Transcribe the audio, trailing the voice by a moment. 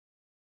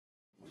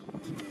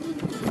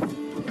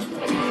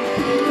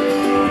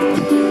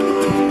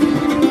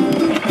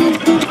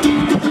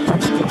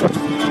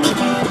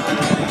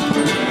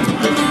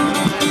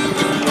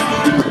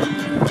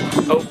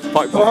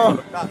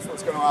Oh. That's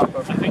what's going to happen.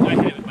 I think I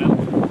hear the bell.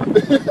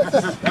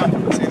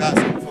 See, that's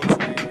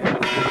unfortunately.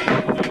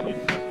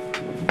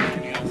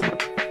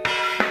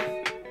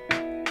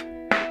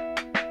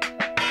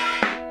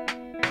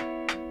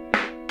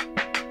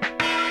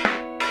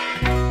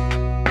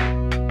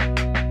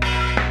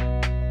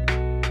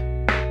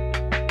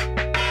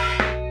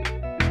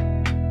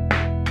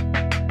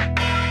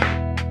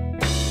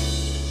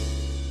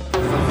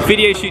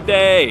 Video shoot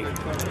day!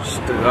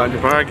 Still on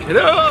your bag.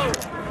 Hello!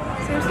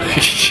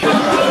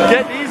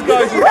 Get these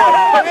guys!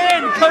 Come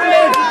in! Come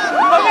in!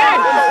 Come in!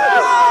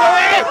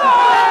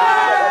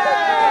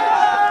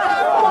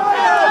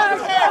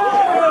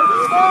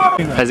 Come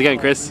in! How's it going,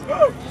 Chris?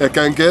 Yeah,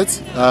 going good.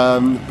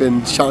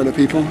 Been shouting at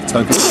people,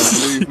 telling people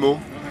to move more.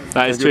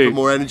 That is true. Put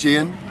more energy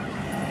in.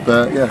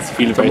 But yeah, it's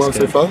feeling done well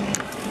so far.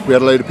 We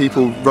had a load of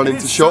people running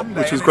to shop,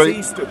 Sunday, which was great.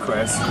 It's Easter,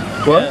 Chris.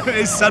 What?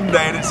 It's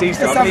Sunday and it's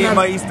Easter. I'm eating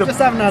my Easter just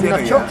haven't had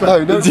enough chocolate.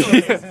 Oh, no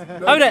chocolate.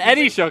 I haven't had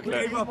any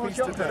chocolate.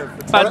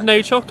 I had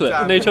no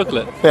chocolate. No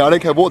chocolate. Yeah, I don't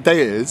care what day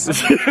it is.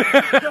 If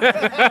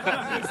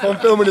I'm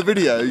filming a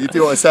video, you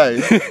do what I say,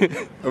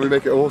 and we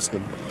make it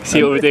awesome.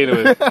 See what we're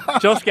dealing with.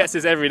 Josh gets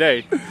this every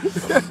day.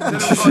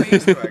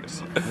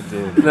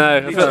 No,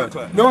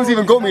 no one's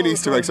even got me an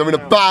Easter egg, so I'm in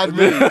a bad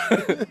mood.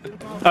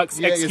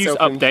 Excuse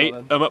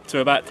update. I'm up to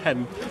about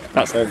 10.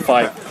 That's 5.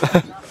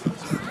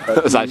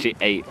 That was actually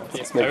 8.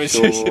 Let's make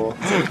sure.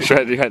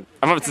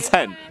 I'm up to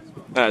 10.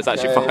 No, it's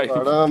actually 5.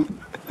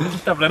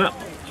 Right, doubling up.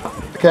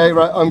 Okay,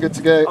 right, I'm good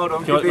to go. Hold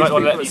on, Do you want to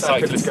let these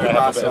cyclists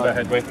have a bit of a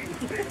headway?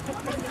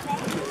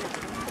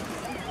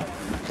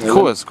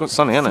 Cool, it's quite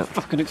sunny, isn't it?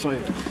 Fucking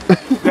excited.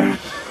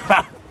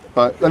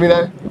 Right, let me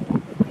know.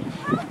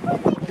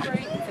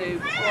 3, 2,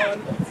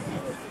 1.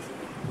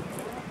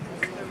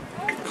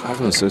 God,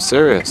 everyone's so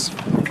serious.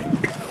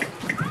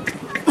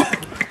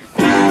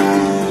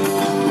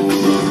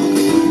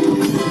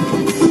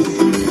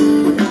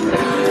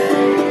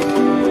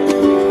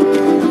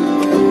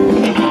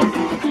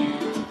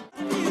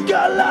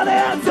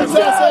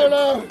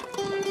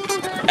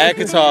 Air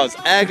guitars,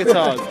 air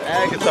guitars,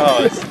 air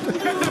guitars.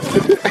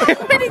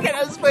 Where did you get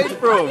that space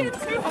from?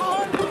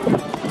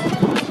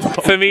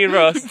 For me and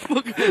Ross,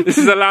 this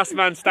is a last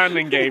man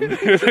standing game.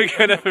 We're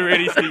going up a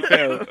really steep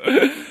hill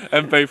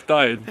and both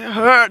died. It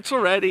hurts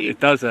already.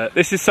 It does hurt.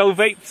 This is Soul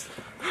Vapes.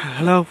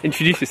 Hello.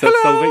 Introduce yourself,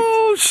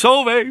 Hello,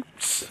 Soul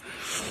Vapes.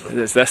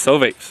 They're Soul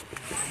Vapes.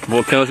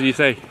 What can you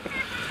say?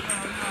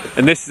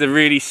 And this is a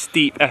really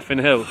steep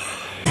effing hill.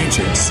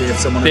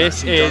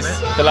 This is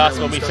the last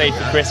one we saved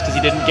for Chris because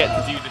he didn't get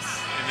to do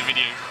this in the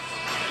video.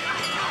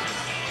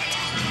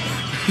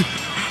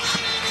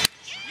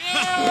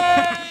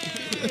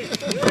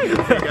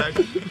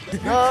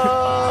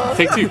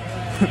 Take 2.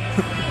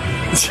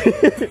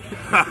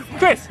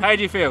 Chris, how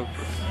do you feel?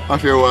 I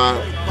feel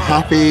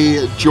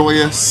happy,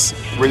 joyous,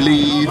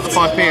 relieved.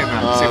 5 p.m.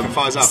 man, see if it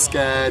fires up.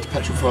 Scared,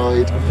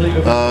 petrified.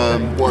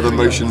 What other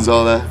emotions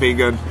are there?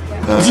 Vegan.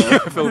 I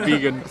feel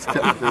vegan.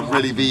 Feel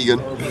really vegan.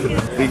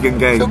 Vegan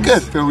games. Feel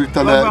good. Feel we've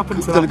done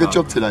a good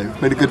job today.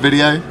 Made a good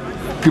video.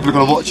 People are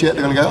going to watch it.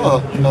 They're going to go, oh,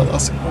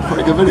 that's a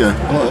pretty good video.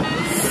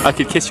 I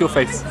could kiss your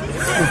face.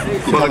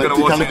 You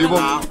can if you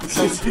want.